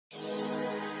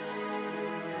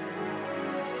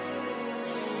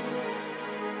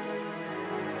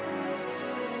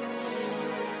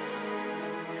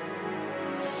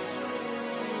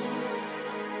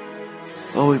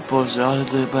Oj Boże, ale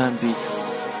dojebałem beat.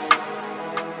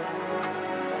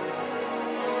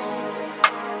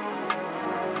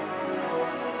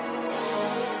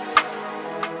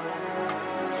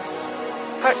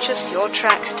 Purchase your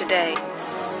tracks today.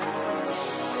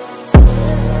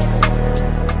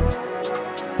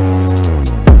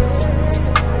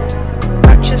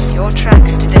 Purchase your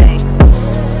tracks today.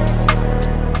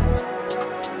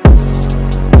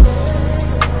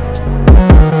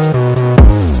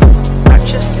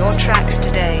 Purchase your tracks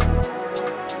today.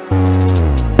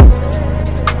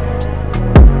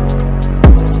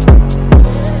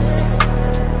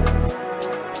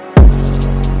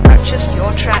 Purchase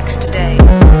your tracks today.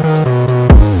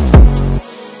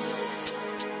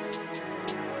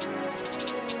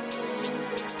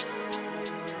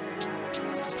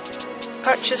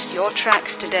 Purchase your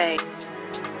tracks today.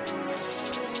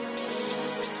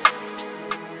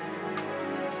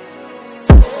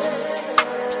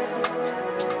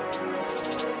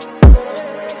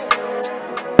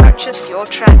 Purchase your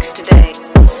tracks today.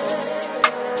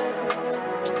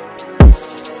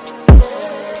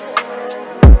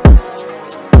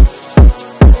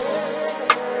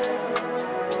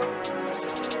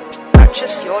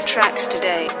 Purchase your tracks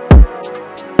today.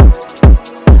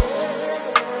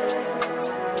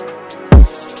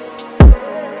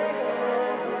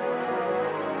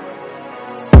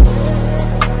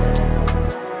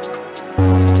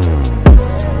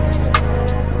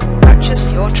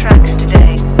 Purchase your tracks today. Purchase your tracks today.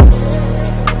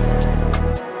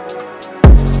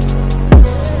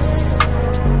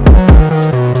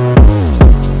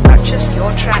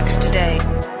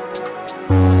 Purchase your tracks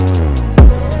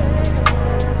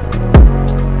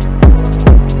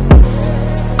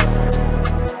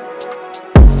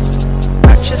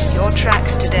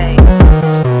today.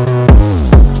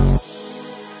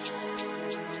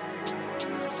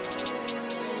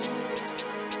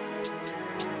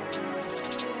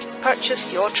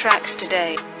 Purchase your tracks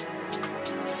today.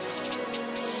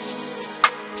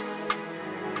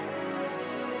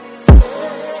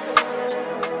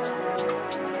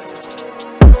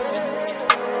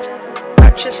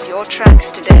 Purchase your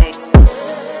tracks today.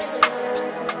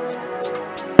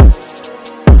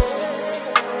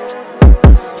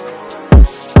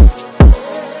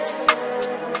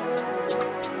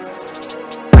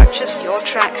 Purchase your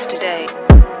tracks today.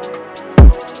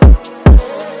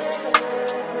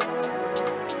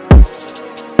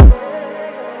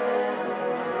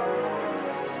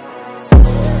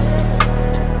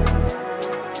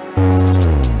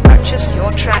 Purchase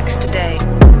your tracks today.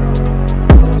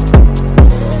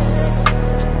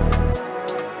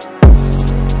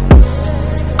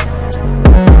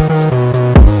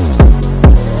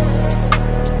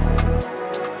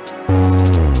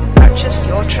 Purchase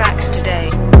your tracks today.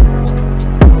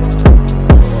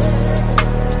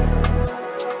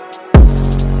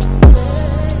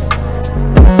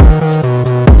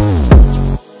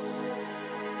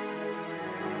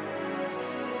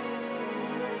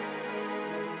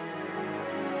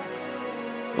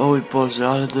 Oj Boże,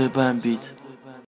 ale dojebałem beat.